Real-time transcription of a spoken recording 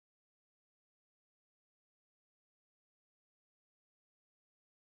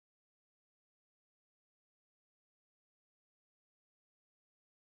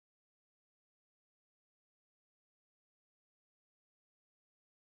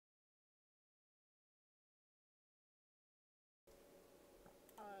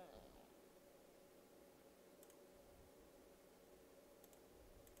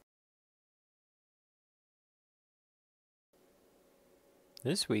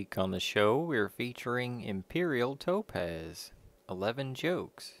This week on the show, we're featuring Imperial Topaz, 11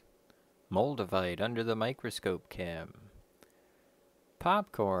 jokes, Moldavite under the microscope cam,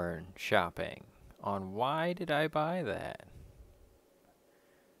 popcorn shopping on why did I buy that,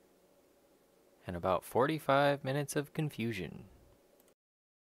 and about 45 minutes of confusion.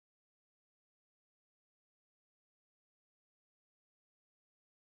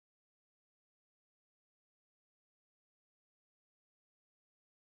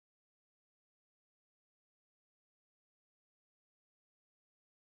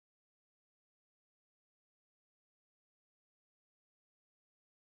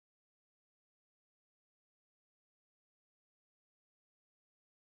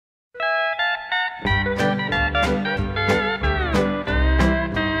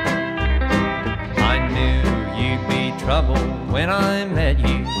 I knew you'd be trouble when I met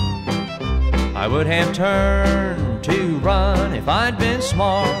you. I would have turned to run if I'd been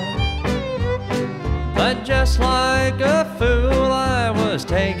smart. But just like a fool, I was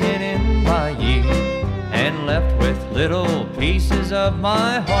taken in by you and left with little pieces of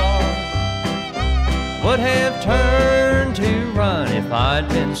my heart. Would have turned to run if I'd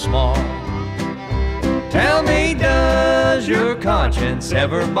been smart. Tell me, does your conscience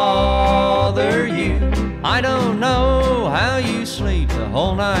ever bother you? I don't know how you sleep the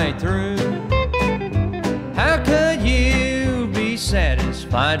whole night through. How could you be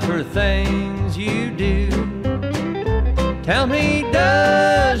satisfied for things you do? Tell me,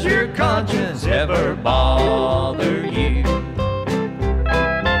 does your conscience ever bother you?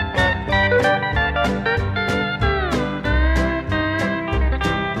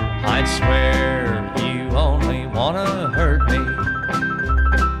 I'd swear you only wanna hurt me.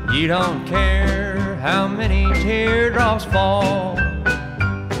 You don't care how many teardrops fall.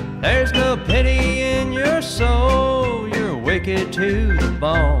 There's no pity in your soul, you're wicked to the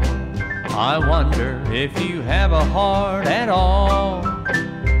bone. I wonder if you have a heart at all.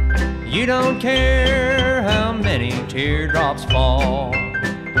 You don't care how many teardrops fall.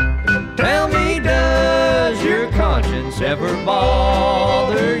 Tell me, does your conscience ever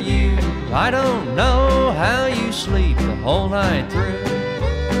bother you? I don't know how you sleep the whole night through.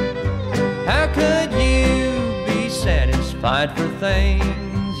 How could you be satisfied for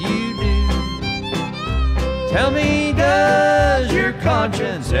things you do? Tell me, does your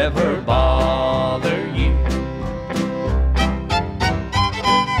conscience ever bother you?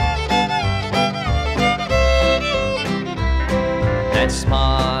 That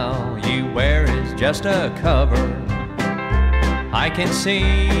smile you wear is just a cover. I can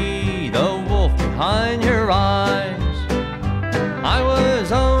see the wolf behind your eyes. I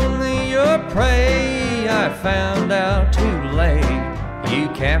was only your prey, I found out too late. You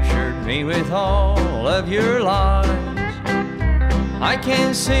captured me with all of your lies. I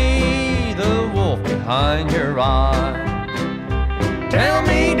can see the wolf behind your eyes. Tell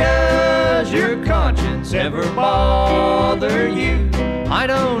me, does your conscience ever bother you? I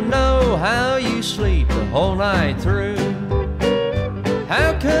don't know how you sleep the whole night through.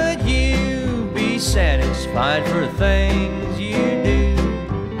 How could you be satisfied for things you do?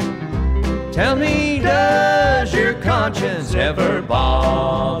 Tell me, does your conscience ever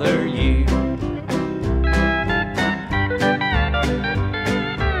bother you?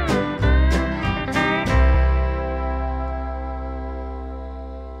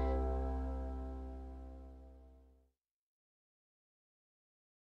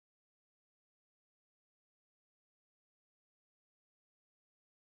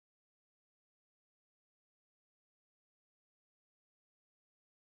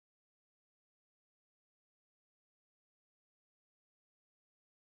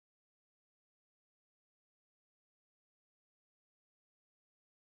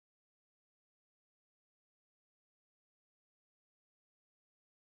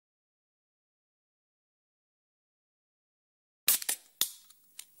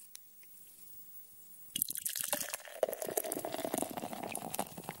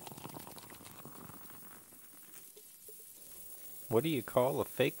 What do you call a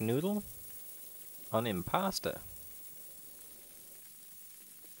fake noodle? An impasta.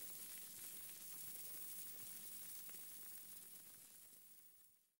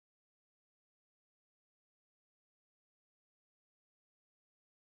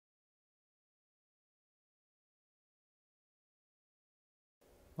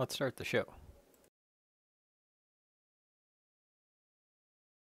 Let's start the show.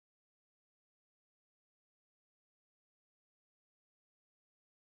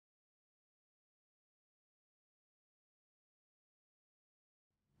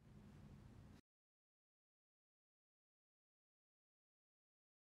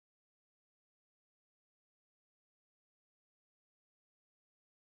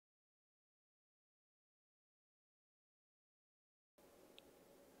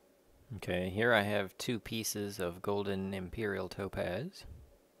 Okay, here I have 2 pieces of golden Imperial Topaz.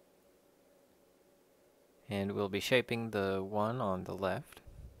 And we'll be shaping the one on the left.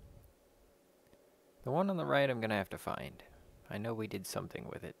 The one on the right I'm going to have to find. I know we did something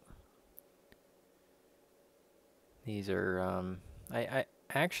with it. These are,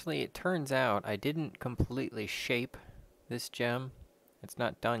 actually, it turns out I didn't completely shape this gem. It's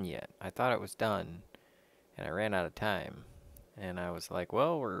not done yet. I thought it was done, and I ran out of time. And I was like,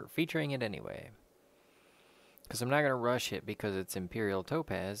 well, we're featuring it anyway. Because I'm not going to rush it because it's Imperial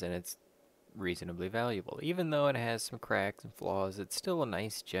Topaz, and it's reasonably valuable. Even though it has some cracks and flaws, it's still a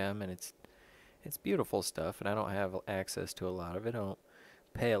nice gem, and it's beautiful stuff, and I don't have access to a lot of it. I don't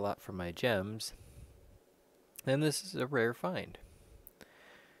pay a lot for my gems. And this is a rare find.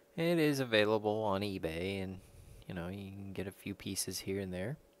 It is available on eBay, and you know, you can get a few pieces here and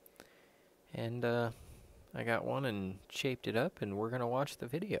there. And I got one and shaped it up, and we're gonna watch the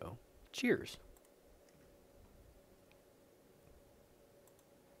video. Cheers.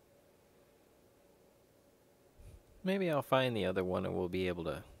 Maybe I'll find the other one and we'll be able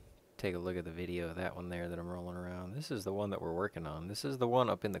to take a look at the video of that one there that I'm rolling around. This is the one that we're working on. This is the one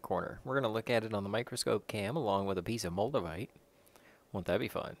up in the corner. We're going to look at it on the microscope cam along with a piece of moldavite. Won't that be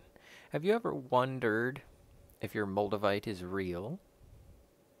fun? Have you ever wondered if your moldavite is real?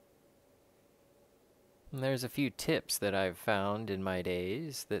 And there's a few tips that I've found in my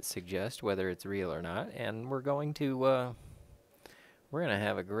days that suggest whether it's real or not, and we're going to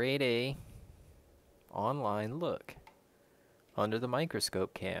have a grade A online look under the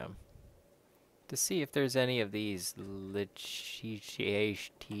microscope cam to see if there's any of these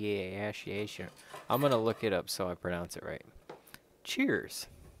licheniation. I'm going to look it up so I pronounce it right. Cheers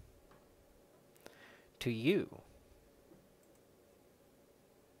to you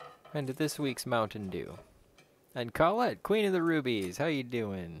and to this week's Mountain Dew. And Colette, Queen of the Rubies, how you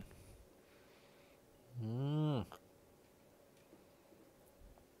doing?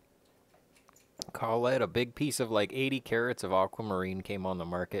 Colette, a big piece of like 80 carats of aquamarine came on the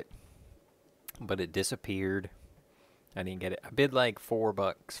market, but it disappeared. I didn't get it. I bid like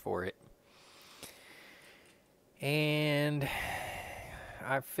 $4 for it. And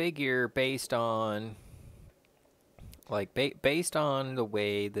I figure based on based on the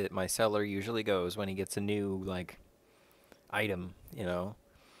way that my seller usually goes when he gets a new like item, you know,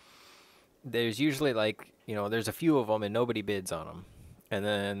 there's usually like, you know, there's a few of them and nobody bids on them. And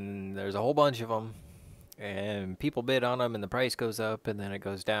then there's a whole bunch of them, and people bid on them, and the price goes up, and then it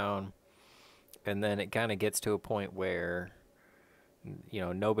goes down. And then it kind of gets to a point where, you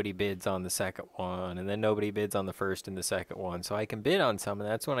know, nobody bids on the second one, and then nobody bids on the first and the second one. So I can bid on some, and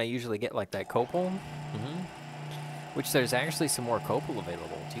that's when I usually get like that copal, which there's actually some more copal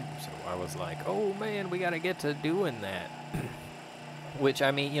available too. So I was like, oh man, we got to get to doing that. Which,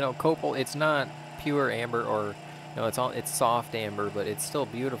 I mean, you know, copal, it's not pure amber or... No, it's soft amber, but it's still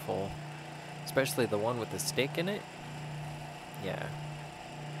beautiful. Especially the one with the stick in it. Yeah.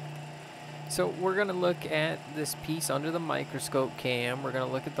 So we're going to look at this piece under the microscope cam. We're going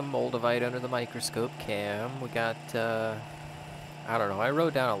to look at the moldavite under the microscope cam. We got, I don't know. I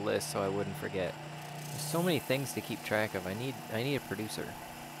wrote down a list so I wouldn't forget. There's so many things to keep track of. I need a producer.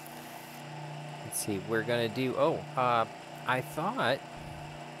 Let's see. We're going to do... Oh, I thought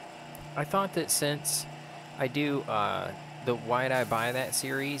that since... I do the Why'd I Buy That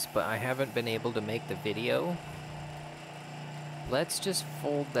series, but I haven't been able to make the video. Let's just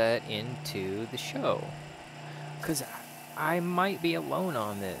fold that into the show. Because I might be alone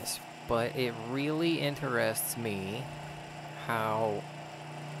on this, but it really interests me how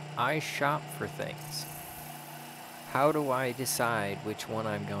I shop for things. How do I decide which one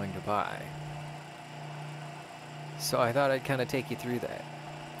I'm going to buy? So I thought I'd kind of take you through that.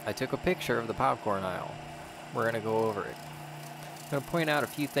 I took a picture of the popcorn aisle. We're going to go over it. I'm going to point out a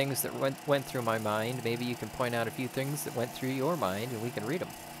few things that went through my mind. Maybe you can point out a few things that went through your mind, and we can read them.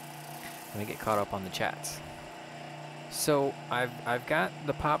 Let me get caught up on the chats. So I've got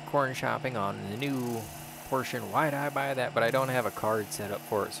the popcorn shopping on the new portion. Why'd I buy that? But I don't have a card set up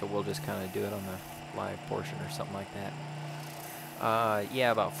for it, so we'll just kind of do it on the live portion or something like that.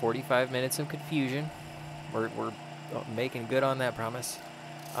 Yeah, about 45 minutes of confusion. We're making good on that promise.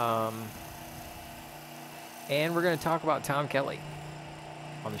 And we're going to talk about Tom Kelly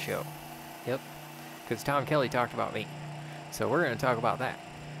on the show. Yep. Because Tom Kelly talked about me. So we're going to talk about that.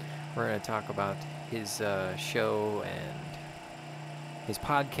 We're going to talk about his show and his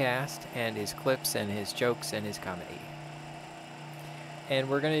podcast and his clips and his jokes and his comedy. And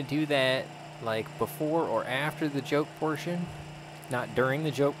we're going to do that like before or after the joke portion. Not during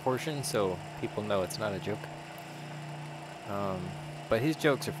the joke portion, so people know it's not a joke. But his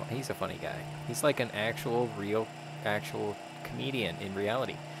jokes are fun. He's a funny guy. He's like an actual comedian in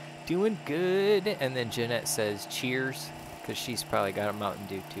reality. Doing good. And then Jeanette says cheers, because she's probably got a Mountain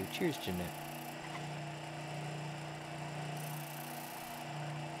Dew too. Cheers, Jeanette.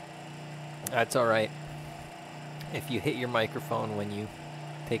 That's all right. If you hit your microphone when you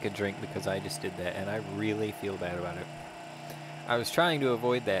take a drink, because I just did that, and I really feel bad about it. I was trying to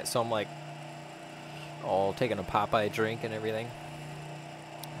avoid that, so I'm like, all taking a Popeye drink and everything.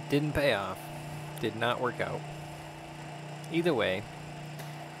 Didn't pay off. Did not work out. Either way,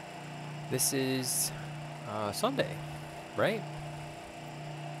 this is Sunday, right?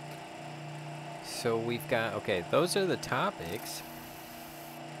 So we've got, okay, those are the topics.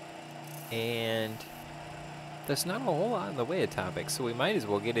 And there's not a whole lot in the way of topics, so we might as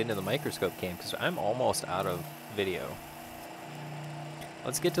well get into the microscope cam, because I'm almost out of video.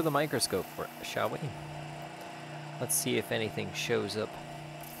 Let's get to the microscope, shall we? Let's see if anything shows up.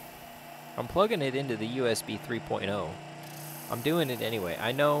 I'm plugging it into the USB 3.0. I'm doing it anyway.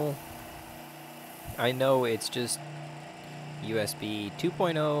 I know it's just USB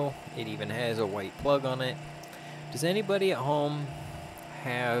 2.0. It even has a white plug on it. Does anybody at home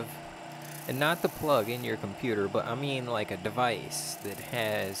have, and not the plug in your computer, but I mean like a device that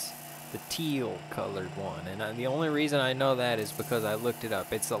has the teal colored one? And the only reason I know that is because I looked it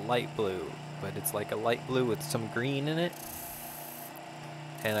up. It's a light blue, but it's like a light blue with some green in it.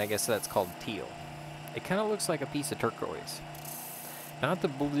 And I guess that's called teal. It kind of looks like a piece of turquoise. Not the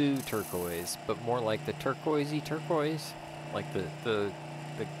blue turquoise, but more like the turquoisey turquoise. Like the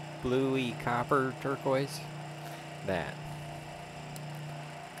bluey copper turquoise. That.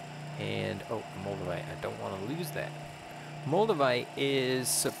 And, oh, moldavite. I don't want to lose that. Moldavite is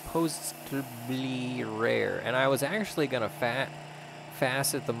supposedly rare. And I was actually going to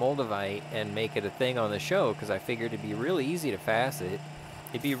facet the moldavite and make it a thing on the show, because I figured it'd be really easy to facet.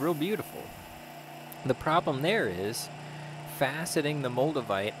 It'd be real beautiful. The problem there is, faceting the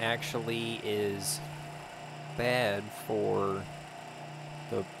moldavite actually is bad for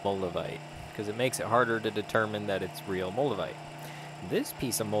the moldavite, because it makes it harder to determine that it's real moldavite. This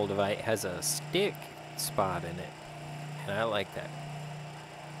piece of moldavite has a stick spot in it, and I like that.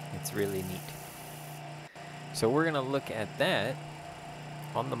 It's really neat. So we're going to look at that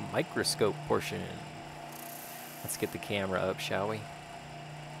on the microscope portion. Let's get the camera up, shall we?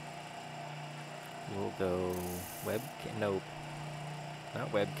 We'll go webcam. Nope.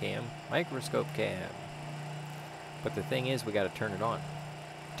 Not webcam. Microscope cam. But the thing is, we got to turn it on.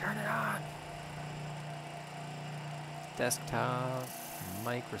 Turn it on! Desktop.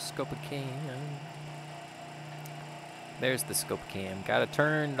 Microscope cam. There's the scope cam. Got to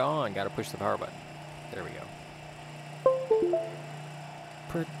turn it on. Got to push the power button. There we go.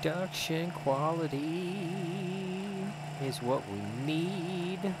 Production quality is what we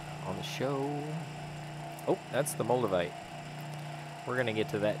need on the show. Oh, that's the moldavite. We're gonna get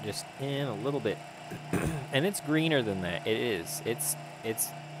to that just in a little bit. And it's greener than that. It is. It's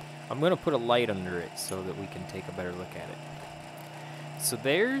I'm gonna put a light under it so that we can take a better look at it. So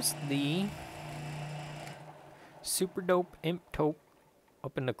there's the super dope imp taupe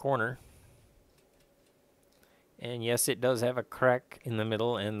up in the corner. And yes, it does have a crack in the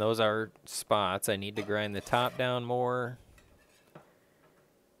middle, and those are spots. I need to grind the top down more.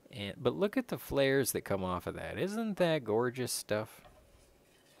 But look at the flares that come off of that. Isn't that gorgeous stuff?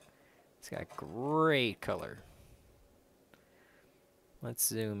 It's got great color. Let's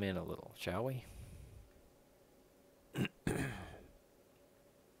zoom in a little, shall we?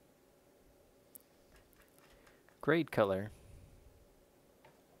 Great color.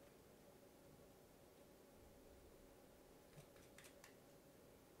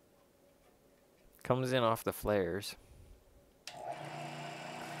 Comes in off the flares.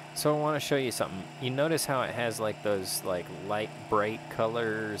 So I want to show you something. You notice how it has like those like light bright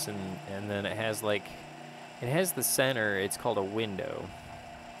colors, and then it has like, it has the center, it's called a window.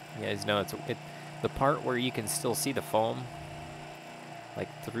 You guys know the part where you can still see the foam, like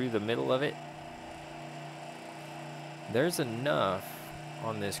through the middle of it. There's enough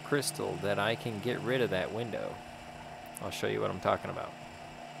on this crystal that I can get rid of that window. I'll show you what I'm talking about.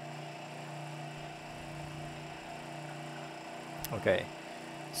 Okay.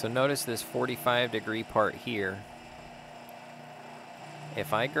 So notice this 45-degree part here.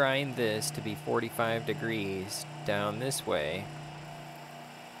 If I grind this to be 45 degrees down this way,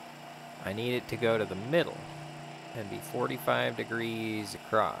 I need it to go to the middle and be 45 degrees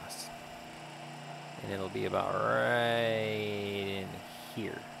across. And it'll be about right in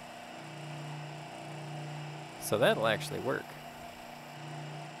here. So that'll actually work.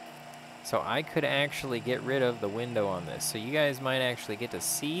 So I could actually get rid of the window on this. So you guys might actually get to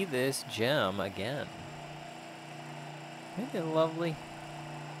see this gem again. Isn't it lovely?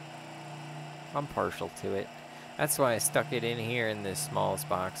 I'm partial to it. That's why I stuck it in here in this smallest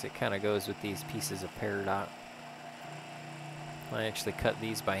box. It kind of goes with these pieces of peridot. I actually cut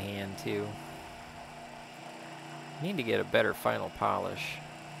these by hand too. Need to get a better final polish.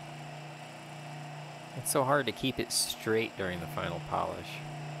 It's so hard to keep it straight during the final polish.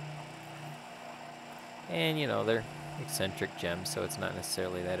 And you know, they're eccentric gems, so it's not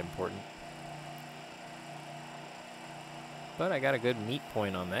necessarily that important. But I got a good meat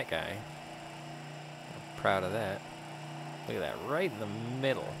point on that guy. I'm proud of that. Look at that, right in the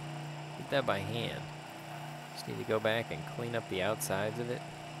middle. Did that by hand. Just need to go back and clean up the outsides of it.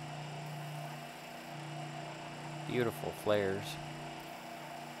 Beautiful flares.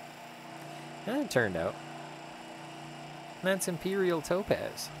 And it turned out. That's Imperial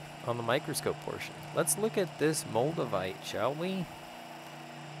Topaz on the microscope portion. Let's look at this moldavite, shall we? I'm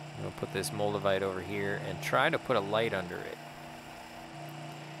going to put this moldavite over here and try to put a light under it.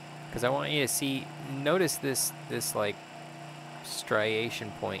 Because I want you to see, notice this like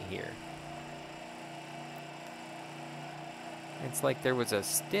striation point here. It's like there was a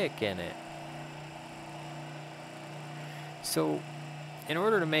stick in it. So in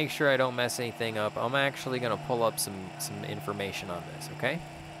order to make sure I don't mess anything up, I'm actually going to pull up some information on this, okay?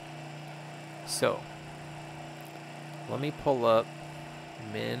 So let me pull up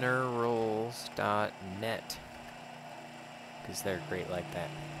minerals.net because they're great like that.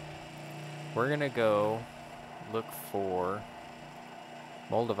 We're going to go look for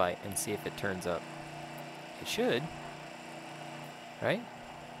moldavite and see if it turns up. It should, right?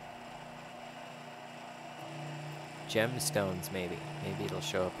 Gemstones, maybe. Maybe it'll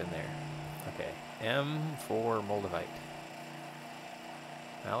show up in there. Okay, M for moldavite.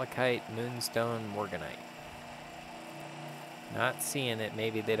 Malachite, moonstone, morganite. Not seeing it.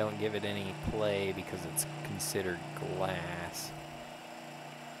 Maybe they don't give it any play because it's considered glass.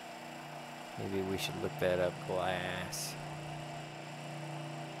 Maybe we should look that up. Glass.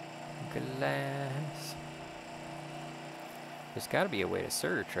 Glass. There's got to be a way to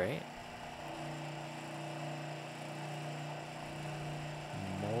search, right?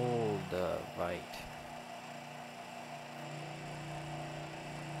 Moldavite.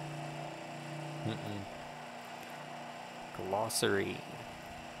 Glossary.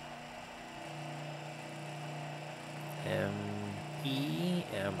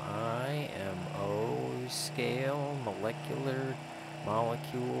 MEMIMO scale, molecular,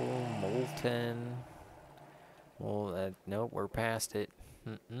 molecule, molten. Well, nope, we're past it.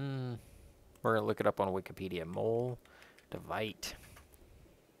 We're gonna look it up on Wikipedia. Moldavite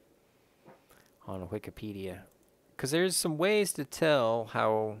on Wikipedia, because there's some ways to tell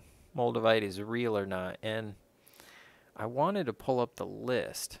how moldavite is real or not, and I wanted to pull up the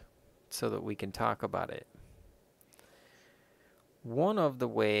list so that we can talk about it. One of the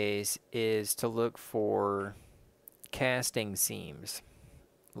ways is to look for casting seams.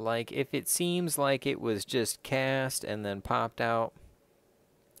 Like if it seems like it was just cast and then popped out,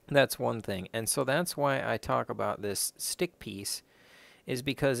 that's one thing. And so that's why I talk about this stick piece, is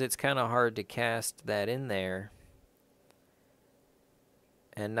because it's kind of hard to cast that in there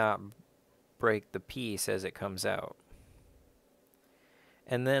and not break the piece as it comes out.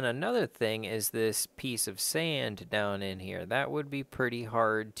 And then another thing is this piece of sand down in here. That would be pretty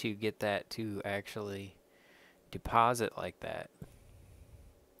hard to get that to actually deposit like that.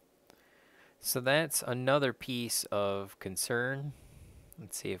 So that's another piece of concern.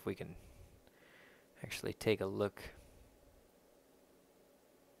 Let's see if we can actually take a look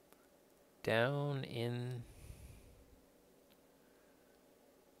down in.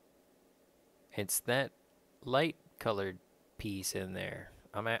 It's that light colored piece in there.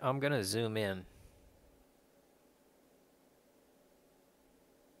 I'm gonna zoom in.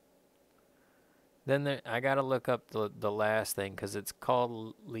 Then I gotta look up the last thing because it's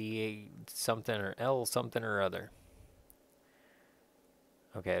called something or L something or other.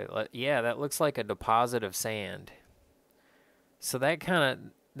 Okay, yeah, that looks like a deposit of sand. So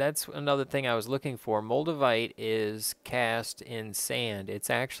that's another thing I was looking for. Moldavite is cast in sand. It's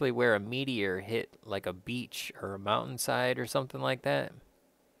actually where a meteor hit like a beach or a mountainside or something like that.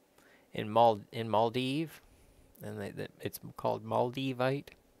 In Maldives, and it's called Maldivite.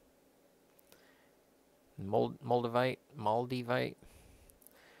 Maldivite.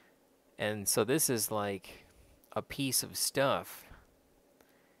 And so this is like a piece of stuff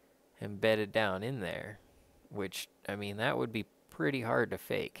embedded down in there, which, I mean, that would be pretty hard to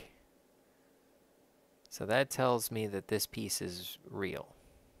fake. So that tells me that this piece is real.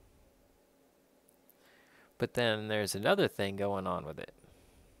 But then there's another thing going on with it.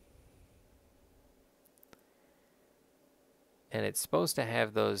 And it's supposed to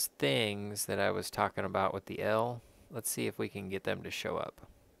have those things that I was talking about with the L. Let's see if we can get them to show up.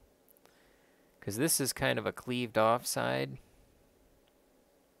 Because this is kind of a cleaved off side.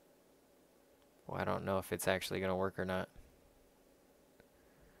 Well, I don't know if it's actually going to work or not.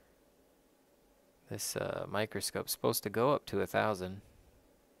 This microscope's supposed to go up to 1,000.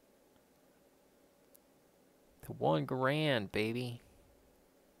 To 1 grand, baby.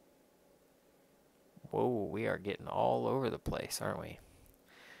 Whoa, we are getting all over the place, aren't we?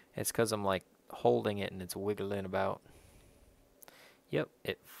 It's because I'm like holding it and it's wiggling about. Yep,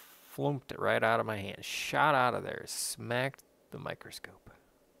 it flumped it right out of my hand. Shot out of there. Smacked the microscope.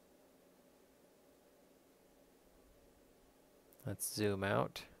 Let's zoom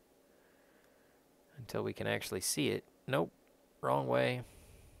out until we can actually see it. Nope, wrong way.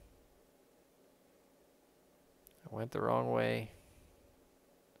 I went the wrong way.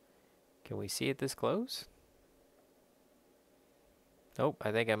 Can we see it this close? Nope,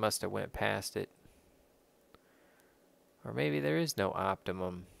 I think I must have went past it. Or maybe there is no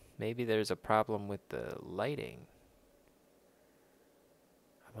optimum. Maybe there's a problem with the lighting.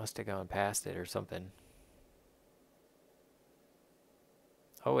 I must have gone past it or something.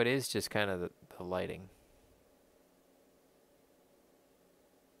 Oh, it is just kind of the lighting.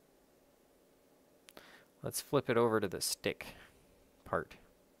 Let's flip it over to the stick part.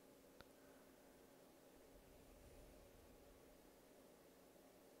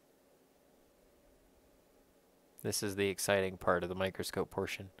 This is the exciting part of the microscope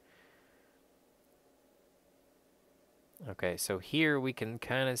portion. Okay, so here we can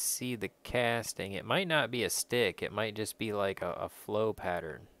kind of see the casting. It might not be a stick. It might just be like a flow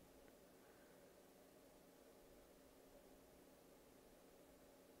pattern.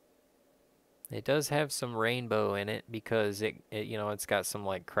 It does have some rainbow in it because it you know, it's got some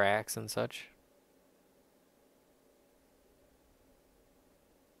like cracks and such.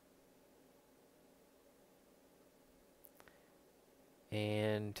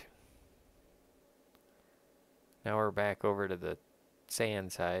 And now we're back over to the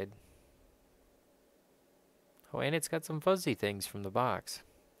sand side. Oh, and it's got some fuzzy things from the box.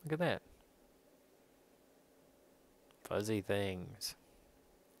 Look at that. Fuzzy things.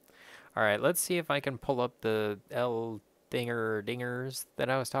 All right, let's see if I can pull up the L dingers that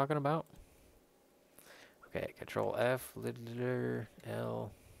I was talking about. Okay, Control F,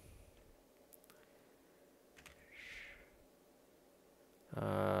 L.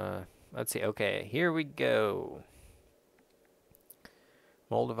 Let's see. Okay, here we go.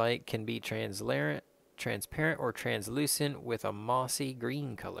 Moldavite can be transparent or translucent with a mossy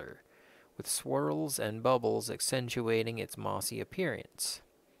green color, with swirls and bubbles accentuating its mossy appearance.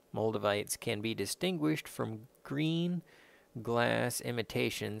 Moldavites can be distinguished from green glass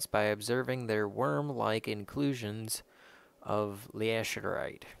imitations by observing their worm-like inclusions of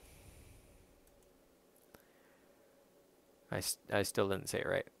laterite. I still didn't say it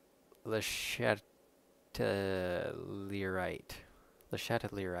right. Lechatelierite.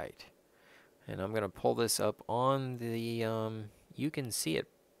 And I'm going to pull this up on the you can see it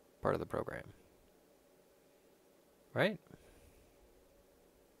part of the program. Right?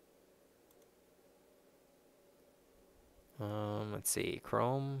 Let's see.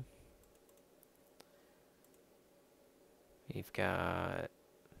 Chrome. We've got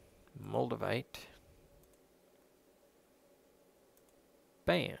Moldavite.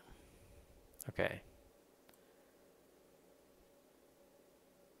 Bam. Okay.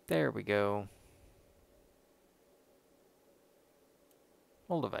 There we go.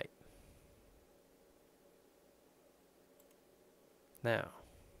 Moldavite. Now,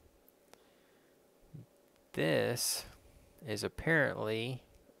 this is apparently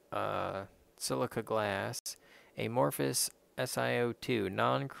silica glass, amorphous SiO2,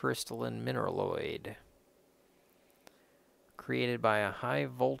 non-crystalline mineraloid, created by a high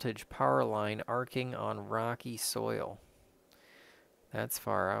voltage power line arcing on rocky soil. That's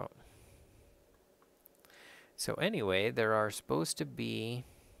far out. So anyway, there are supposed to be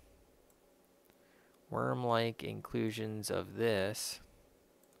worm-like inclusions of this.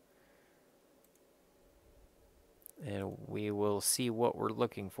 And we will see what we're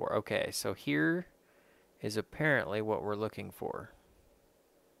looking for. Okay, so here is apparently what we're looking for.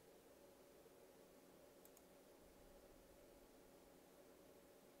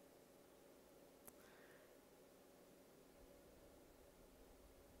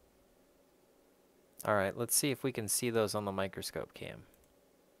 All right, let's see if we can see those on the microscope cam.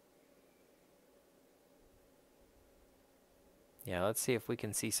 Yeah, let's see if we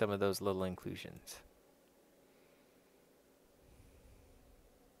can see some of those little inclusions.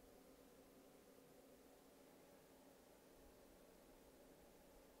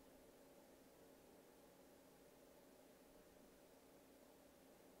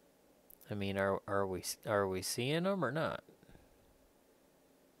 I mean, are we seeing them or not?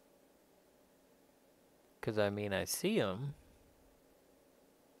 Because I mean, I see them.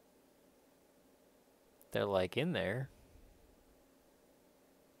 They're like in there.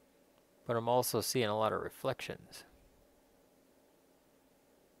 But I'm also seeing a lot of reflections.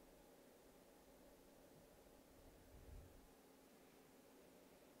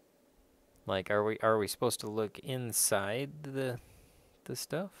 Like, are we supposed to look inside the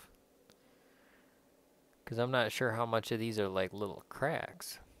stuff? Because I'm not sure how much of these are like little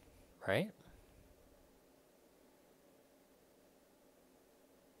cracks, right?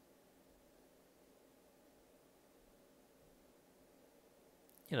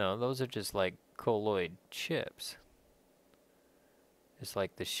 You know, those are just like colloid chips. It's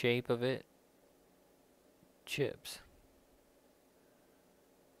like the shape of it, chips.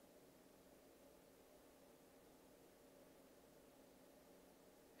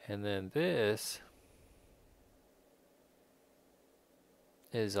 And then this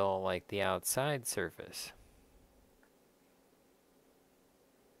is all like the outside surface.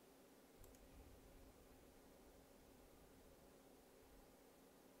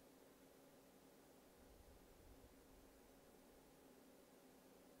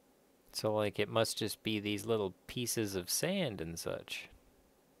 So like it must just be these little pieces of sand and such.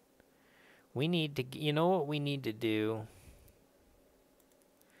 We need to, you know what we need to do?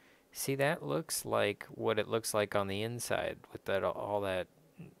 See, that looks like what it looks like on the inside with that all that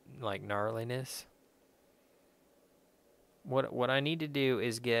like gnarliness. What I need to do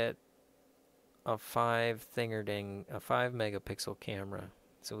is get a 5 megapixel camera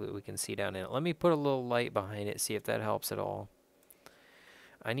so that we can see down in it. Let me put a little light behind it, see if that helps at all.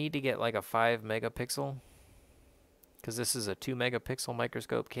 I need to get like a 5 megapixel because this is a 2 megapixel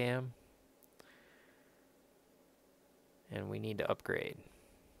microscope cam. And we need to upgrade.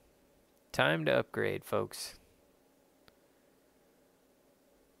 Time to upgrade, folks.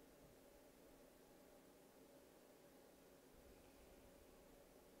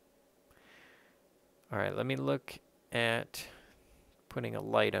 All right, let me look at putting a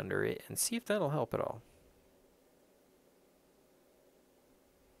light under it and see if that'll help at all.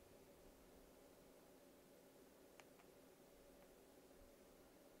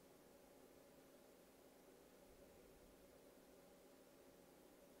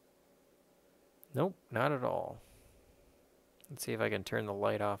 Nope, not at all. Let's see if I can turn the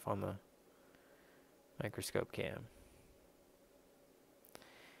light off on the microscope cam.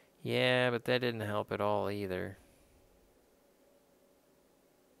 Yeah, but that didn't help at all either.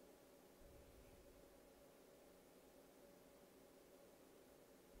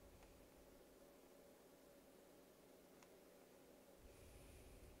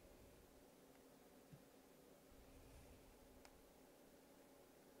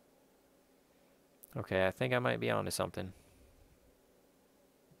 Okay, I think I might be onto something.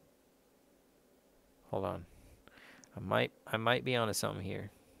 Hold on. I might be onto something here.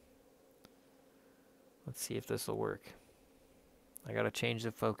 Let's see if this will work. I gotta change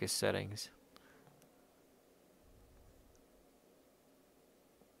the focus settings.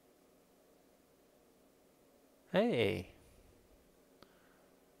 Hey!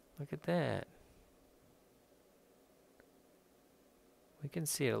 Look at that. We can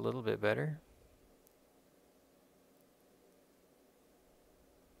see it a little bit better.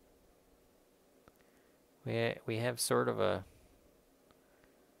 We have sort of a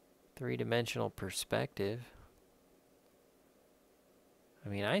three-dimensional perspective. I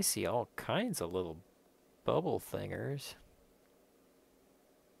mean, I see all kinds of little bubble thingers.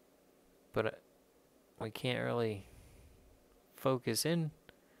 But we can't really focus in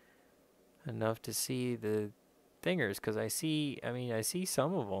enough to see the thingers because I see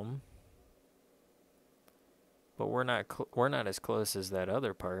some of them. But we're not as close as that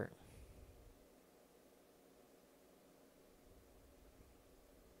other part.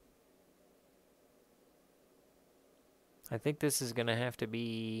 I think this is going to have to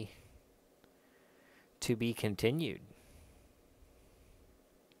be continued.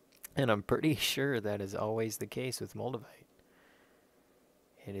 And I'm pretty sure that is always the case with moldavite.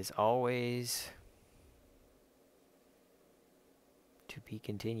 It is always to be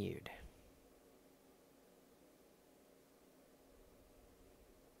continued.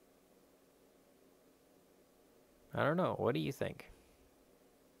 I don't know. What do you think?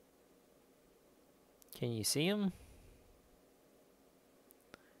 Can you see them?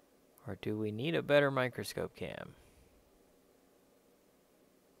 Or do we need a better microscope cam?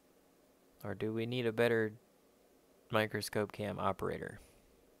 Or do we need a better microscope cam operator?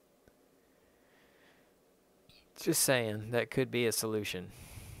 Just saying, that could be a solution.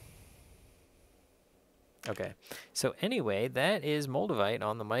 Okay, so anyway, that is Moldavite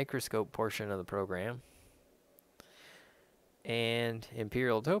on the microscope portion of the program, and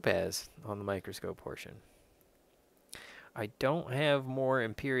Imperial Topaz on the microscope portion. I don't have more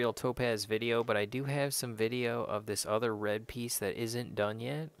Imperial Topaz video, but I do have some video of this other red piece that isn't done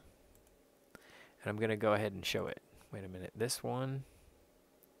yet. And I'm going to go ahead and show it. Wait a minute, this one.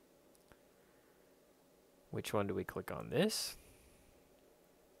 Which one do we click on? This?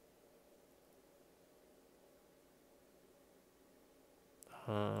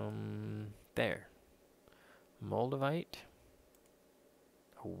 There. Moldavite.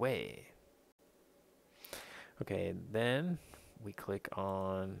 Away. Okay, then we click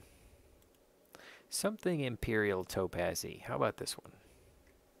on something Imperial Topazy. How about this one?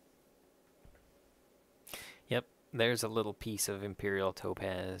 Yep, there's a little piece of Imperial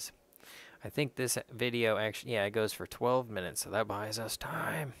Topaz. I think this video actually, yeah, it goes for 12 minutes, so that buys us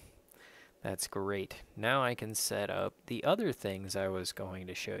time. That's great. Now I can set up the other things I was going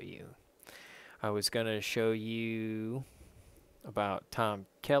to show you. I was going to show you about Tom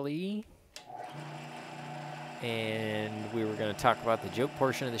Kelly, and we were going to talk about the joke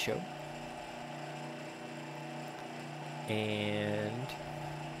portion of the show, and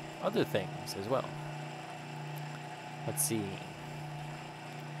other things as well. Let's see.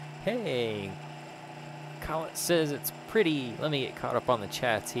 Hey, Collet says it's pretty. Let me get caught up on the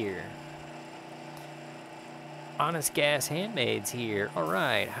chats here. Honest Gas Handmaid's here.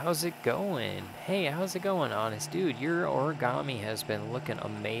 Alright, how's it going? Hey, how's it going, Honest Dude? Your origami has been looking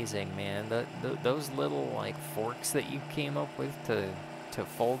amazing, man. Those little, like, forks that you came up with to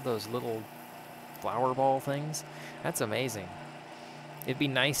fold those little flower ball things, that's amazing. It'd be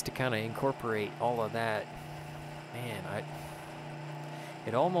nice to kind of incorporate all of that. Man,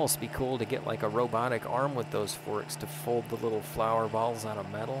 it'd almost be cool to get, like, a robotic arm with those forks to fold the little flower balls out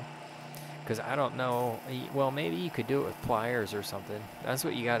of metal. Because I don't know, well, maybe you could do it with pliers or something. That's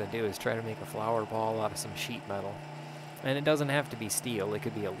what you got to do, is try to make a flower ball out of some sheet metal. And it doesn't have to be steel, it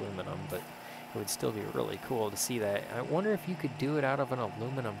could be aluminum, but it would still be really cool to see that. I wonder if you could do it out of an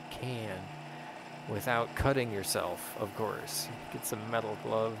aluminum can without cutting yourself, of course. Get some metal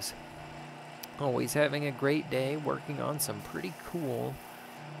gloves. Always having a great day working on some pretty cool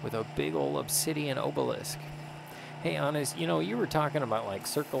with a big old obsidian obelisk. Hey, Honest, you know, you were talking about, like,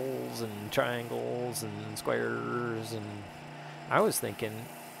 circles and triangles and squares, and I was thinking,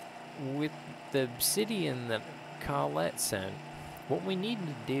 with the obsidian that Colette sent, what we need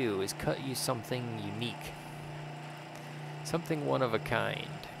to do is cut you something unique. Something one of a kind.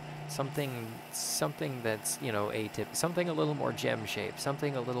 Something that's, you know, something a little more gem-shaped.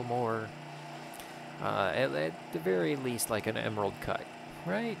 Something a little more, at the very least, like an emerald cut.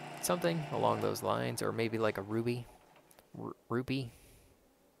 Right? Something along those lines, or maybe like a ruby. Rupee?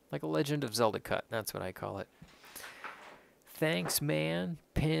 Like a Legend of Zelda cut, that's what I call it. Thanks, man.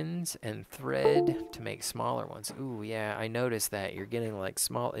 Pins and thread to make smaller ones. Ooh, yeah, I noticed that. You're getting like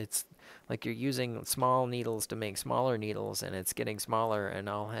small, it's like you're using small needles to make smaller needles, and it's getting smaller, and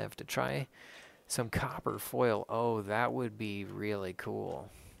I'll have to try some copper foil. Oh, that would be really cool.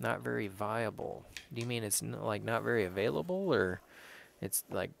 Not very viable. Do you mean it's like not very available, or it's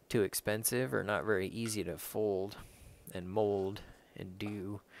like too expensive, or not very easy to fold and mold and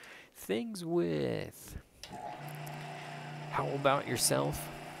do things with? How about yourself?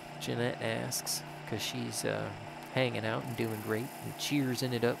 Jeanette asks, because she's hanging out and doing great and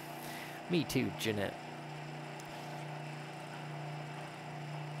cheersing it up. Me too, Jeanette.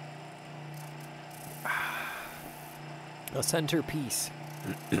 A centerpiece.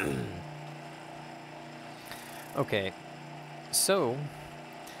 Okay, so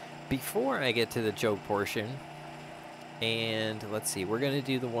before I get to the joke portion, and let's see, we're gonna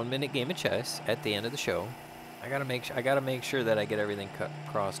do the 1-minute game of chess at the end of the show. I gotta make sure that I get everything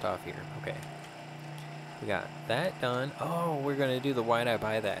crossed off here. Okay, we got that done. Oh, we're gonna do the why'd I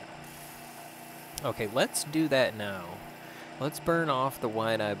buy that. Okay, let's do that now. Let's burn off the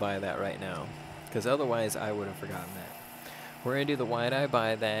why'd I buy that right now, because otherwise I would have forgotten that. We're gonna do the why'd I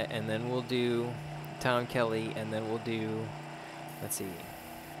buy that, and then we'll do Tom Kelly, and then we'll do, let's see,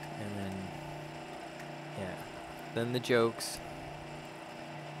 and then, yeah, then the jokes,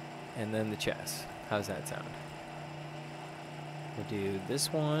 and then the chess. How's that sound? We'll do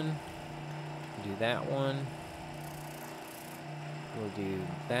this one, we'll do that one, we'll do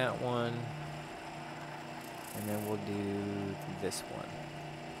that one, and then we'll do this one.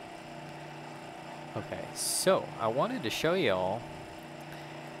 Okay, so I wanted to show y'all,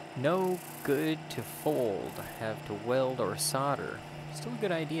 no good to fold, have to weld or solder. Still a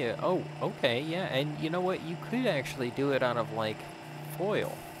good idea. Oh, okay, yeah, and you know what? You could actually do it out of, like,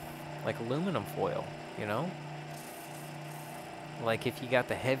 foil, like aluminum foil. you know? Like if you got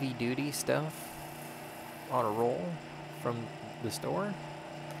the heavy duty stuff on a roll from the store,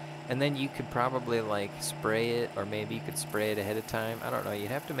 and then you could probably like spray it, or maybe you could spray it ahead of time. I don't know.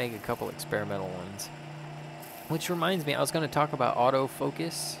 You'd have to make a couple experimental ones. Which reminds me, I was going to talk about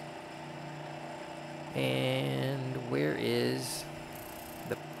autofocus. And where is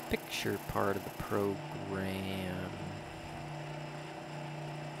the picture part of the program?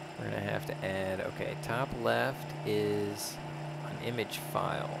 We're going to have to add, okay, top left is an image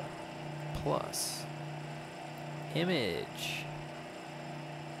file plus image.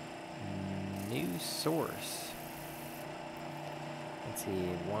 New source. Let's see,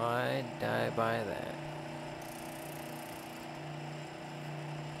 why did I buy that?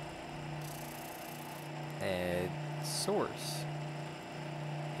 Add source.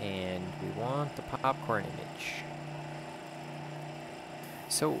 And we want the popcorn image.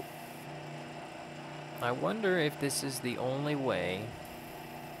 So, I wonder if this is the only way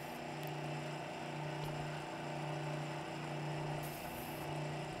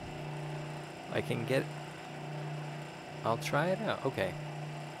I can get. I'll try it out. Okay.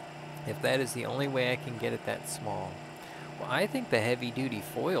 If that is the only way I can get it that small. Well, I think the heavy duty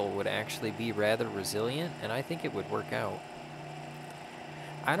foil would actually be rather resilient, and I think it would work out.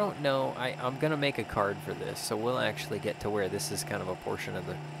 I don't know. I'm going to make a card for this, so we'll actually get to where this is kind of a portion of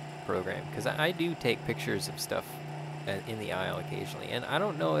the program. Because I do take pictures of stuff in the aisle occasionally. And I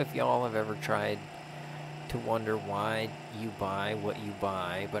don't know if y'all have ever tried to wonder why you buy what you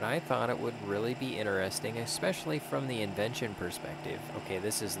buy, but I thought it would really be interesting, especially from the invention perspective. Okay,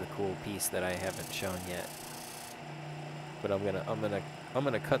 this is the cool piece that I haven't shown yet. But I'm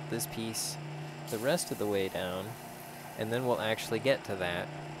gonna cut this piece the rest of the way down, and then we'll actually get to that,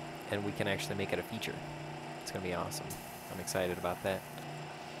 and we can actually make it a feature. It's gonna be awesome. I'm excited about that.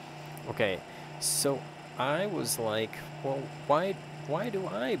 Okay, so I was like, well, why do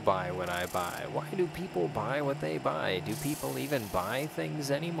I buy what I buy? Why do people buy what they buy? Do people even buy things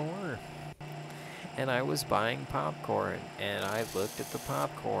anymore? And I was buying popcorn, and I looked at the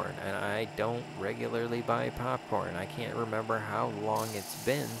popcorn, and I don't regularly buy popcorn. I can't remember how long it's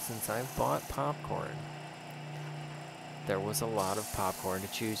been since I've bought popcorn. There was a lot of popcorn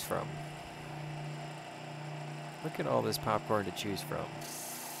to choose from. Look at all this popcorn to choose from.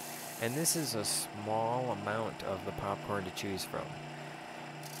 And this is a small amount of the popcorn to choose from.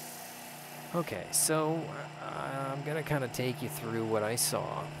 Okay, so I'm gonna kind of take you through what I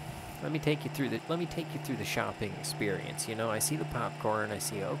saw. Let me take you through the shopping experience. You know, I see the popcorn, I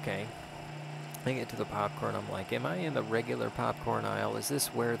see, okay. I get to the popcorn, I'm like, am I in the regular popcorn aisle? Is this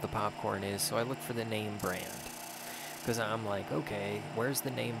where the popcorn is? So I look for the name brand. Because I'm like, okay, where's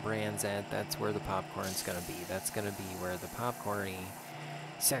the name brands at? That's where the popcorn's gonna be. That's gonna be where the popcorn-y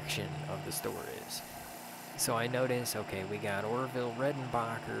section of the store is. So I notice, okay, we got Orville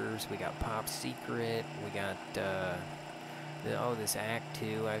Redenbachers, we got Pop Secret, we got, this Act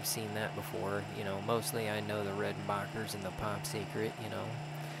 2, I've seen that before. You know, mostly I know the Redenbachers and the Pop Secret, you know.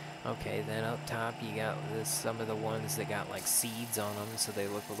 Okay, then up top you got some of the ones that got like seeds on them, so they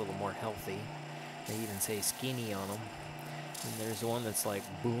look a little more healthy. They even say skinny on them. And there's one that's like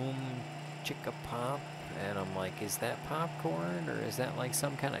Boom Chicka Pop, and I'm like, is that popcorn, or is that like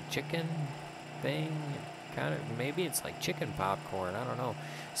some kind of chicken thing? Kind of, maybe it's like chicken popcorn, I don't know.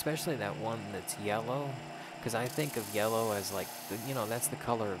 Especially that one that's yellow, because I think of yellow as like, that's the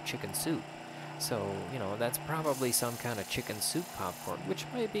color of chicken soup. So, that's probably some kind of chicken soup popcorn, which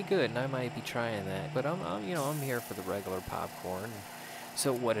might be good, and I might be trying that. But I'm here for the regular popcorn.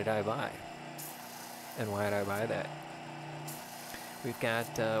 So what did I buy? And why did I buy that? We've got,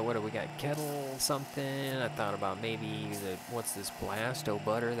 what do we got? Kettle something. I thought about maybe what's this, Blasto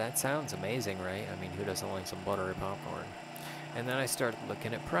butter? That sounds amazing, right? I mean, who doesn't like some buttery popcorn? And then I started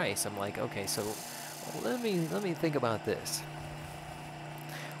looking at price. I'm like, okay, so let me think about this.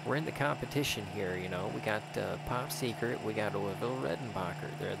 We're in the competition here, We got Pop Secret, we got Orville Redenbacher.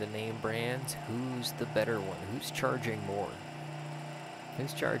 They're the name brands. Who's the better one? Who's charging more?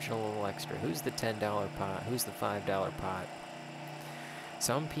 Who's charging a little extra? Who's the $10 pot? Who's the $5 pot?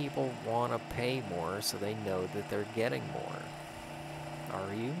 Some people want to pay more so they know that they're getting more.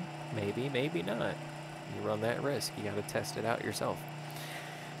 Are you? Maybe, maybe not. You run that risk. You got to test it out yourself.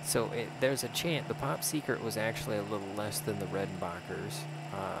 So there's a chance. The Pop Secret was actually a little less than the Redenbachers.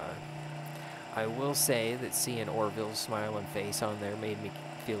 I will say that seeing Orville's smiling face on there made me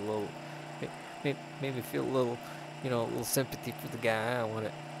feel a little, made me feel a little, a little sympathy for the guy. I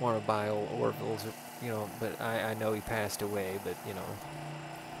want to buy old Orville's, but I know he passed away. But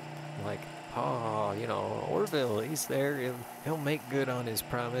like Pa, you know, Orville, he's there. He'll make good on his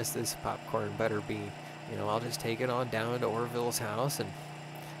promise. This popcorn better be, you know, I'll just take it on down to Orville's house and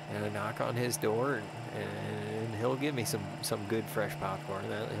I knock on his door, and he'll give me some good fresh popcorn.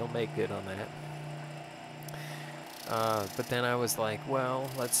 He'll make good on that. But then I was like, well,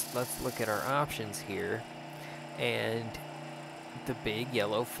 let's look at our options here, and the big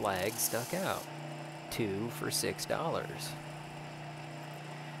yellow flag stuck out, 2 for $6.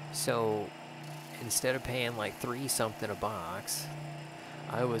 So instead of paying like 3 something a box,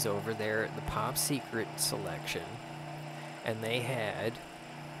 I was over there at the Pop Secret selection, and they had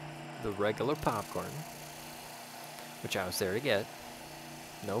the regular popcorn, which I was there to get.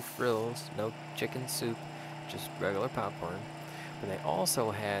 No frills, no chicken soup, just regular popcorn. But they also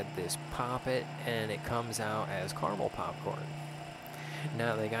had this Pop It, and it comes out as caramel popcorn.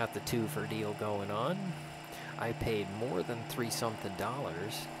 Now they got the 2 for deal going on. I paid more than 3 something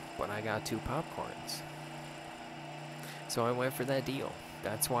dollars, but I got 2 popcorns. So I went for that deal.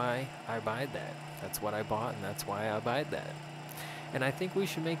 That's why I buyed that. That's what I bought, and that's why I buyed that. And I think we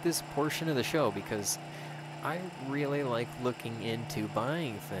should make this a portion of the show, because I really like looking into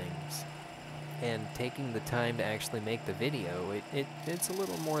buying things and taking the time to actually make the video. It's a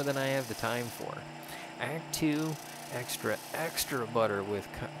little more than I have the time for. Act 2, extra butter with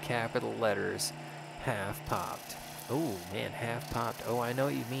capital letters, half popped. Oh man, half popped. Oh, I know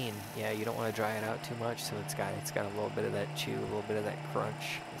what you mean. Yeah, you don't want to dry it out too much, so it's got a little bit of that chew, a little bit of that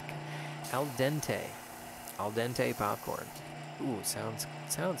crunch. Al dente popcorn. Ooh, sounds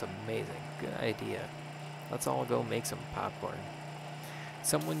amazing. Good idea. Let's all go make some popcorn.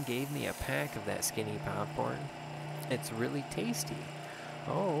 Someone gave me a pack of that skinny popcorn. It's really tasty.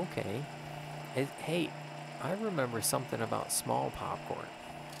 Oh, okay. Hey, I remember something about small popcorn.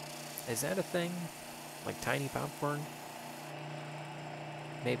 Is that a thing? Like tiny popcorn?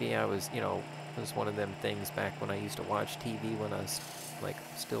 Maybe I was, you know, it was one of them things back when I used to watch TV when I was, like,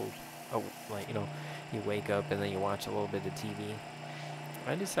 still, like, you know, you wake up and then you watch a little bit of TV.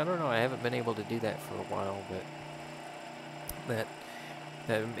 I don't know, I haven't been able to do that for a while, but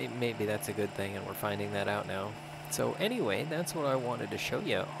maybe that's a good thing, and we're finding that out now. So anyway, that's what I wanted to show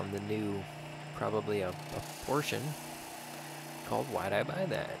you on the new, probably a portion called Why'd I Buy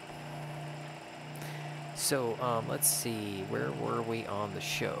That? So, let's see, where were we on the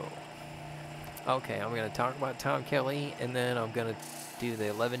show? Okay, I'm going to talk about Tom Kelly, and then I'm going to do the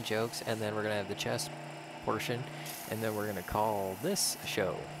 11 jokes, and then we're going to have the chess portion, and then we're going to call this a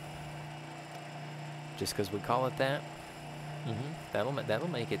show. Just because we call it that? That'll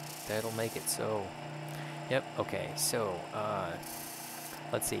make it so. Yep, okay, so,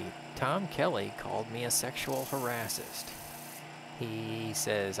 let's see. Tom Kelly called me a sexual harassist. He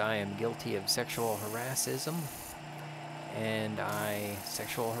says I am guilty of sexual harassism, and I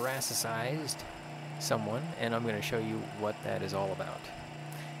sexual harassicized someone, and I'm going to show you what that is all about.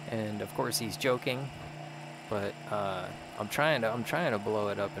 And of course he's joking, but I'm trying to blow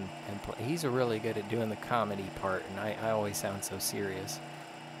it up and he's really good at doing the comedy part, and I always sound so serious.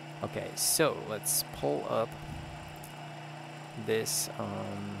 Okay, so let's pull up this.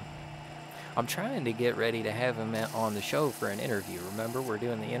 I'm trying to get ready to have him on the show for an interview. Remember, we're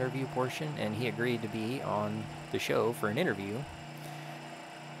doing the interview portion, and he agreed to be on the show for an interview.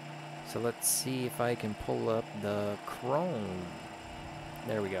 So let's see if I can pull up the Chrome.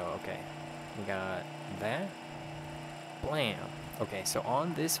 There we go. Okay, we got that. Blam. Okay, so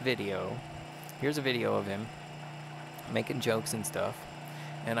on this video, here's a video of him making jokes and stuff,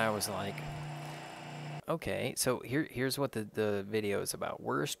 and I was like, okay, so here's what the video is about.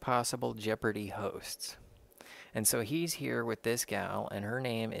 Worst possible Jeopardy hosts. And so he's here with this gal, and her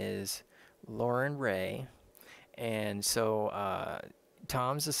name is Lauren Ray. And so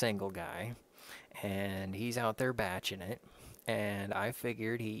Tom's a single guy, and he's out there batching it. And I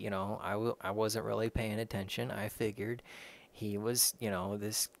figured I wasn't really paying attention. I figured he was,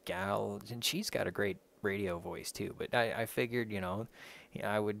 this gal, and she's got a great radio voice too. But I figured,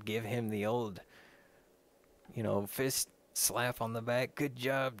 I would give him the old, fist slap on the back. Good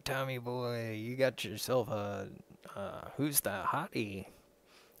job, Tommy boy. You got yourself a, who's the hottie?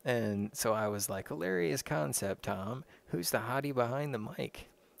 And so I was like, hilarious concept, Tom. Who's the hottie behind the mic?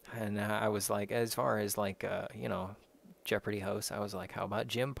 And I was like, as far as like, Jeopardy host, I was like, how about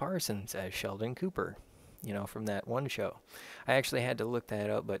Jim Parsons as Sheldon Cooper? From that one show. I actually had to look that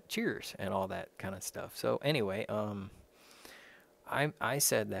up, but cheers and all that kind of stuff. So anyway, I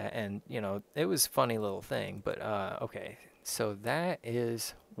said that, and it was a funny little thing, but okay, so that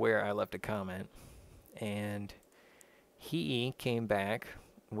is where I left a comment, and he came back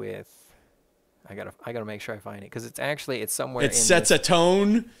with, I gotta make sure I find it, because it's somewhere. It sets a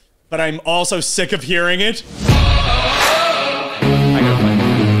tone. but I'm also sick of hearing it. I gotta find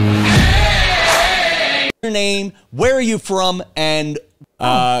it. Your name, where are you from, and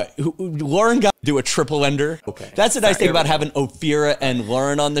Lauren got to do a triple ender. Okay. That's the nice thing about having Ophira and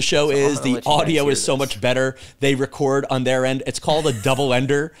Lauren on the show is gonna the let you guys audio hear is so this. much better. They record on their end. It's called a double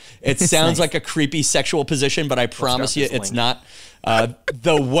ender. It sounds like a creepy sexual position, but I promise you this it's link. not.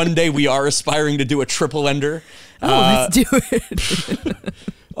 Though one day we are aspiring to do a triple ender. Let's do it.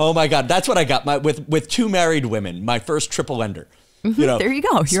 Oh my God, that's what I got with two married women. My first triple ender. You know, There you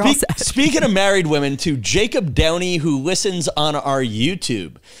go. You're all set. Speaking of married women, to Jacob Downey, who listens on our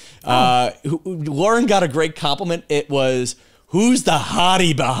YouTube, Lauren got a great compliment. It was, "Who's the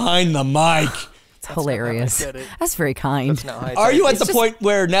hottie behind the mic?" It's hilarious. said it. That's very kind. That's not how I Are type you it. at the point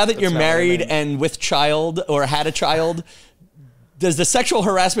where now that you're not what I married meant. and with child or had a child, does the sexual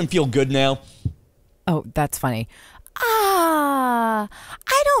harassment feel good now? Oh, that's funny. I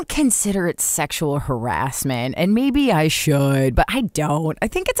don't consider it sexual harassment, and maybe I should, but I don't. I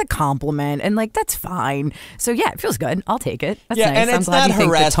think it's a compliment, and like that's fine. So yeah, it feels good. I'll take it. That's Yeah, nice. and I'm it's glad not you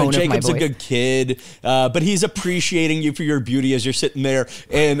think the harassment. tone of my Jacob's a voice- good kid, but he's appreciating you for your beauty as you're sitting there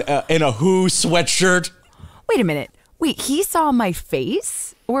in a Who sweatshirt. Wait a minute. Wait, he saw my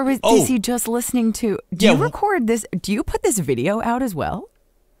face, or was Oh. is he just listening to? Do Yeah, you record this? Do you put this video out as well?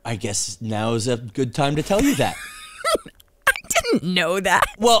 I guess now is a good time to tell you that. Didn't know that.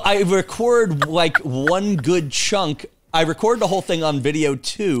 Well, I record like one good chunk. I record the whole thing on video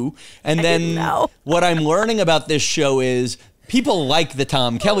too, and didn't then know. what I'm learning about this show is people like the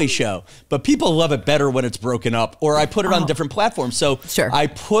Tom Kelly show, but people love it better when it's broken up, or I put it on different platforms. So Sure. I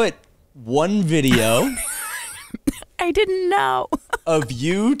put one video I didn't know. of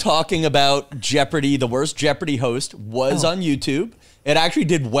you talking about Jeopardy. The worst Jeopardy host was on YouTube. It actually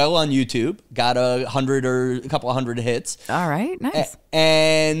did well on YouTube. Got a couple of hundred hits. All right, nice.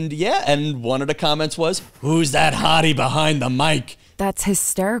 And yeah, and one of the comments was, "Who's that hottie behind the mic?" That's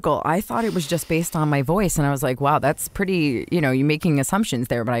hysterical. I thought it was just based on my voice, and I was like, wow, that's pretty, you're making assumptions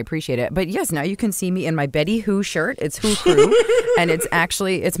there, but I appreciate it. But yes, now you can see me in my Betty Who shirt. It's Who Crew, and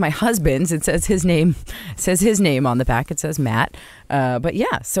it's my husband's. It says his name on the back. It says Matt. But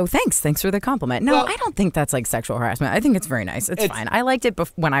yeah, so thanks for the compliment. No, Well- I don't think that's like sexual harassment. I think it's very nice. It's fine. I liked it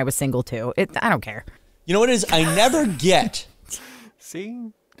when I was single too. I don't care. You know what it is? I never get.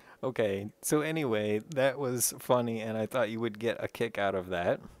 See? Okay, so anyway, that was funny, and I thought you would get a kick out of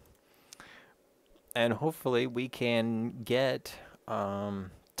that. And hopefully we can get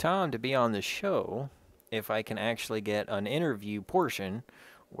Tom to be on the show if I can actually get an interview portion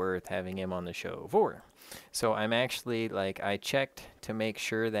worth having him on the show for. So I'm actually, I checked to make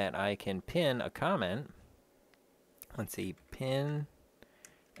sure that I can pin a comment. Let's see, pin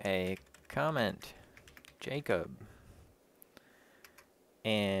a comment, Jacob.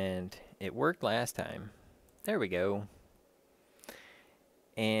 And it worked last time. There we go.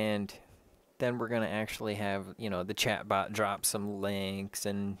 And then we're going to actually have, the chat bot drop some links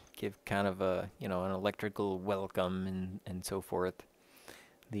and give kind of a, an electrical welcome and so forth.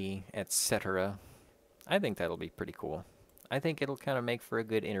 The etc. I think that'll be pretty cool. I think it'll kind of make for a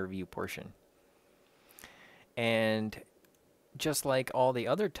good interview portion. And just like all the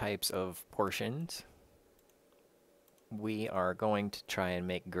other types of portions, we are going to try and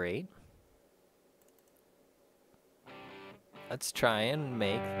make great. Let's try and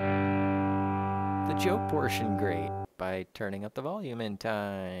make the joke portion great by turning up the volume in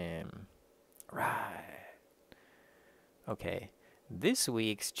time. Right. Okay. This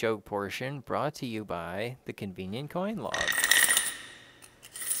week's joke portion brought to you by the Convenient Coin Log.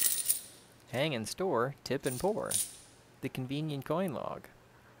 Hang and store, tip and pour. The Convenient Coin Log.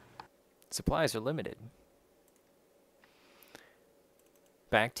 Supplies are limited.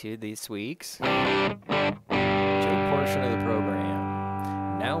 Back to this week's joke portion of the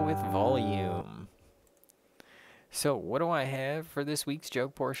program. Now with volume. So, what do I have for this week's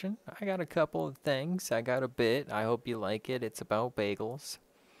joke portion? I got a couple of things. I got a bit. I hope you like it. It's about bagels.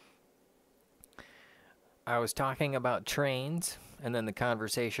 I was talking about trains, and then the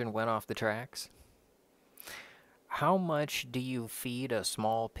conversation went off the tracks. How much do you feed a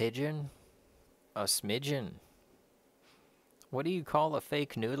small pigeon? A smidgen. What do you call a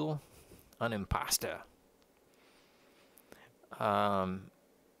fake noodle? An impasta.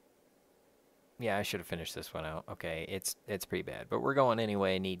 Yeah, I should have finished this one out. Okay, it's pretty bad, but we're going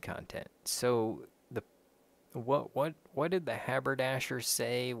anyway. Need content. So what did the haberdasher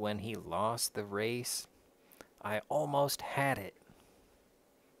say when he lost the race? I almost had it.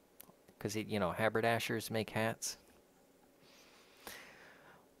 Because haberdashers make hats.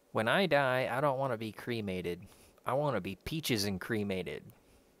 When I die, I don't want to be cremated. I want to be peaches and cremated.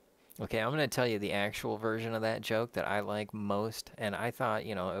 Okay, I'm gonna tell you the actual version of that joke that I like most, and I thought,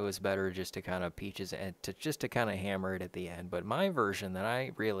 you know, it was better just to kind of peaches and to kind of hammer it at the end. But my version that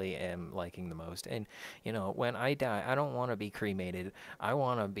I really am liking the most, and you know, when I die, I don't want to be cremated. I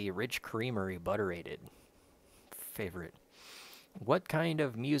want to be rich creamery butterated. Favorite. What kind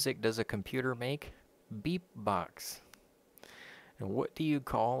of music does a computer make? Beep box. And what do you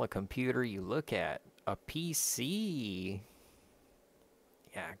call a computer you look at? A PC.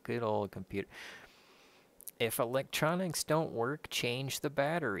 Yeah, good old computer. If electronics don't work, change the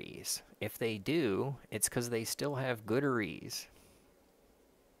batteries. If they do, it's because they still have gooderies.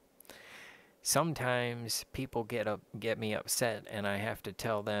 Sometimes people get me upset and I have to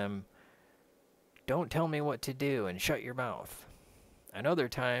tell them, don't tell me what to do and shut your mouth. And other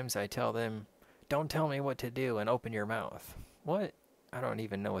times I tell them, don't tell me what to do and open your mouth. What? I don't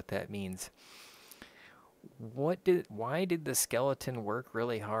even know what that means. Why did the skeleton work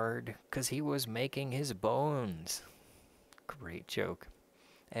really hard? 'Cause he was making his bones. Great joke.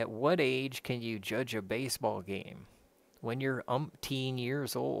 At what age can you judge a baseball game? When you're umpteen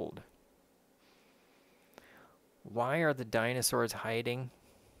years old. Why are the dinosaurs hiding?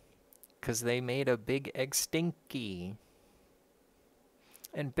 'Cause they made a big extinky.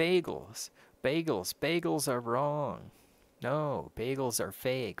 And bagels. Bagels are wrong. No, bagels are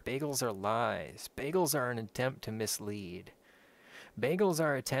fake. Bagels are lies. Bagels are an attempt to mislead. Bagels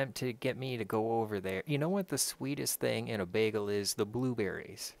are an attempt to get me to go over there. You know what the sweetest thing in a bagel is? The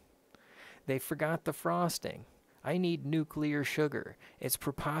blueberries. They forgot the frosting. I need nuclear sugar. It's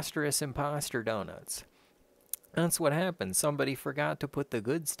preposterous imposter donuts. That's what happened. Somebody forgot to put the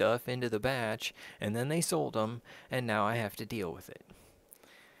good stuff into the batch, and then they sold them, and now I have to deal with it.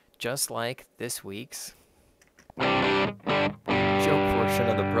 Just like this week's joke portion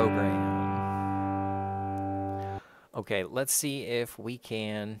of the program. Okay, let's see if we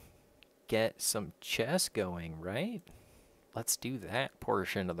can get some chess going, right? Let's do that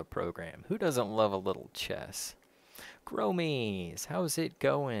portion of the program. Who doesn't love a little chess? Gromies, how's it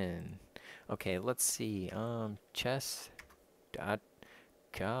going? Okay, let's see. Chess.com.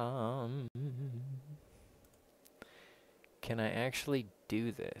 Can I actually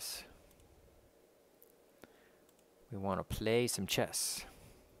do this? We want to play some chess.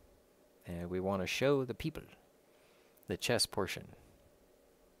 And we want to show the people the chess portion.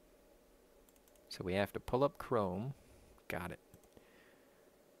 So we have to pull up Chrome. Got it.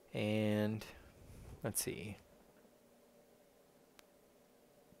 And let's see.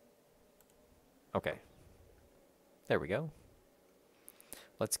 Okay. There we go.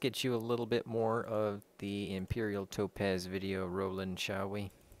 Let's get you a little bit more of the Imperial Topaz video rolling, shall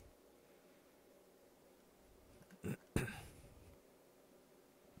we?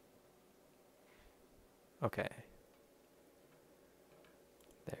 Okay.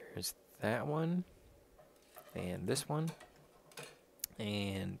 There's that one. And this one.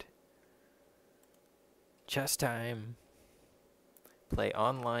 And chess time. Play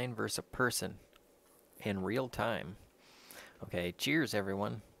online versus a person in real time. Okay, cheers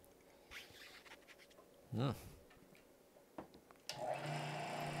everyone. Let's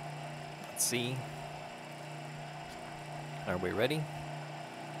see. Are we ready?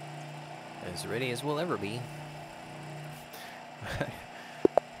 As ready as we'll ever be.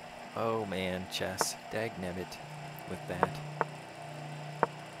 Oh man, chess. Dagnabbit with that.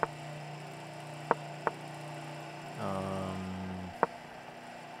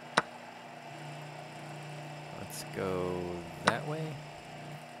 Let's go that way.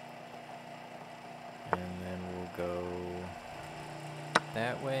 And then we'll go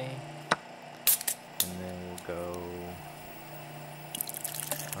that way. And then we'll go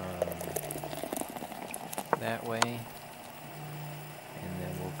that way. And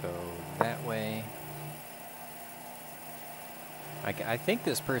then we'll go that way. I think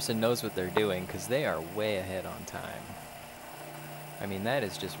this person knows what they're doing because they are way ahead on time. I mean, that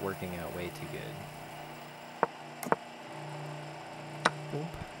is just working out way too good.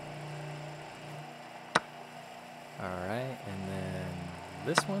 Boop. Alright, and then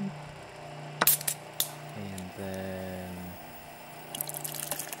this one. And then...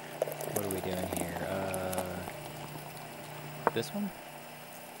 what are we doing here? This one?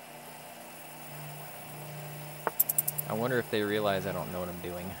 I wonder if they realize I don't know what I'm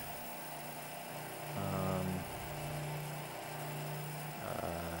doing.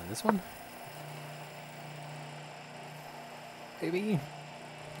 This one? Maybe?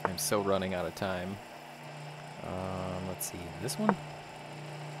 I'm so running out of time. Let's see, this one?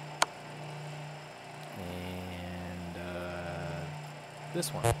 And,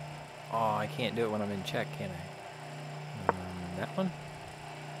 this one. Oh, I can't do it when I'm in check, can I? That one?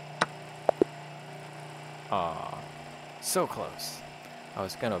 Aw, so close. I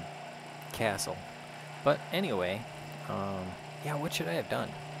was gonna castle. But anyway, yeah, what should I have done?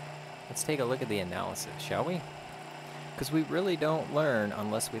 Let's take a look at the analysis, shall we? Because we really don't learn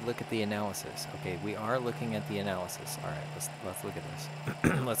unless we look at the analysis. Okay, we are looking at the analysis. All right, let's look at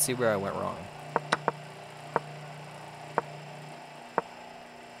this. Let's see where I went wrong.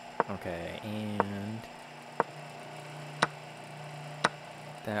 Okay, and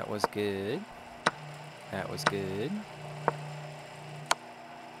that was good. That was good.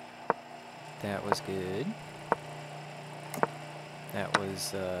 That was good. That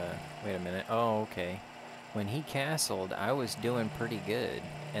was, wait a minute. Oh, okay. When he castled, I was doing pretty good,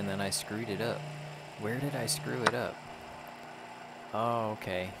 and then I screwed it up. Where did I screw it up? Oh,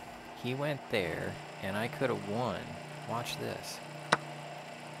 okay. He went there, and I could have won. Watch this.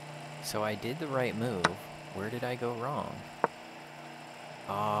 So I did the right move. Where did I go wrong?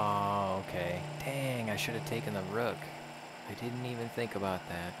 Oh, okay. Dang, I should have taken the rook. I didn't even think about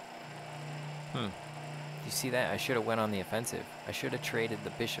that. You see that? I should have went on the offensive. I should have traded the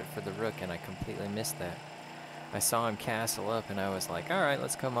bishop for the rook, and I completely missed that. I saw him castle up, and I was like, alright,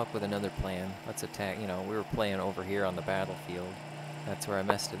 let's come up with another plan. Let's attack. You know, we were playing over here on the battlefield. That's where I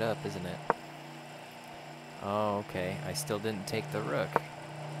messed it up, isn't it? Oh, okay. I still didn't take the rook.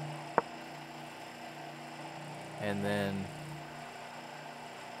 And then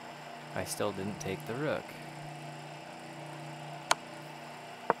I still didn't take the rook.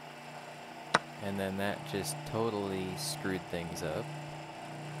 And then that just totally screwed things up.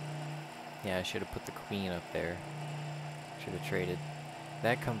 Yeah, I should have put the queen up there. Should have traded.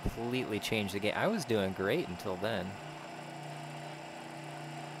 That completely changed the game. I was doing great until then.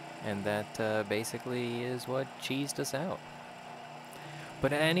 And that basically is what cheesed us out.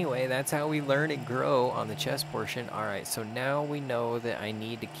 But anyway, that's how we learn and grow on the chess portion. Alright, so now we know that I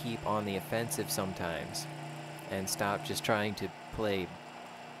need to keep on the offensive sometimes. And stop just trying to play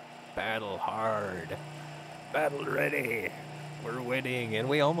battle hard. Battle ready. We're winning, and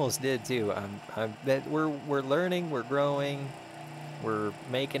we almost did too. We're learning, we're growing, we're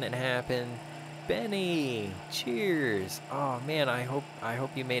making it happen. Benny, cheers! Oh man, I hope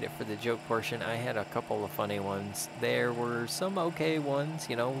you made it for the joke portion. I had a couple of funny ones. There were some okay ones.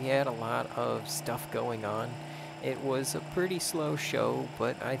 You know, we had a lot of stuff going on. It was a pretty slow show,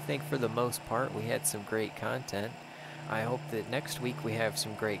 but I think for the most part we had some great content. I hope that next week we have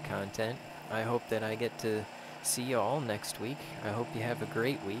some great content. I hope that I get to see you all next week. I hope you have a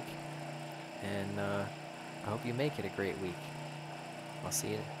great week, and I hope you make it a great week. I'll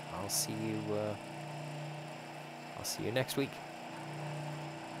see you next week.